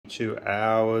2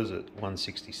 hours at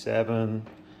 167.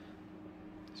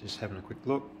 Just having a quick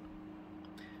look.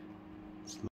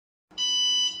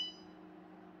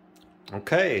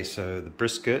 Okay, so the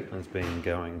brisket has been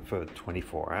going for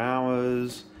 24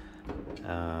 hours.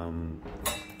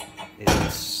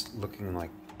 It's looking like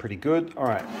pretty good. All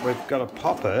right, we've got to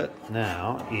pop it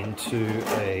now into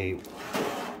a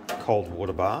cold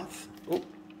water bath. Oh,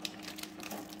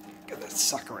 get that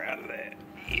sucker out of there.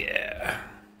 Yeah.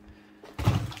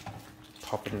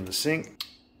 Pop it in the sink.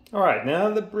 All right, now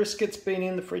the brisket's been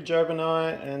in the fridge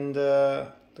overnight, and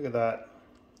look at that,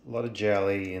 a lot of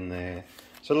jelly in there.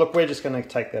 So look, we're just going to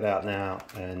take that out now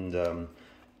and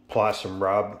apply some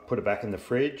rub, put it back in the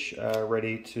fridge,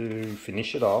 ready to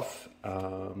finish it off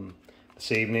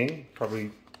this evening.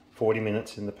 Probably 40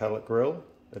 minutes in the pellet grill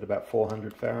at about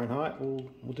 400 Fahrenheit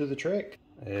will do the trick.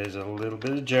 There's a little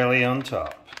bit of jelly on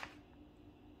top.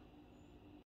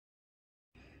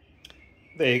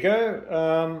 There you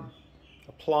go.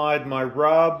 Applied my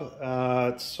rub.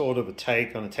 It's sort of a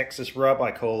take on a Texas rub.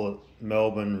 I call it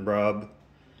Melbourne rub.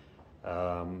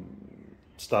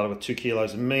 Started with 2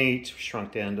 kilos of meat,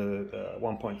 shrunk down to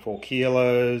 1.4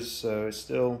 kilos, so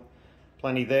still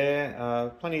plenty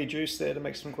there, plenty of juice there to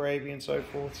make some gravy and so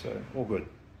forth, so all good.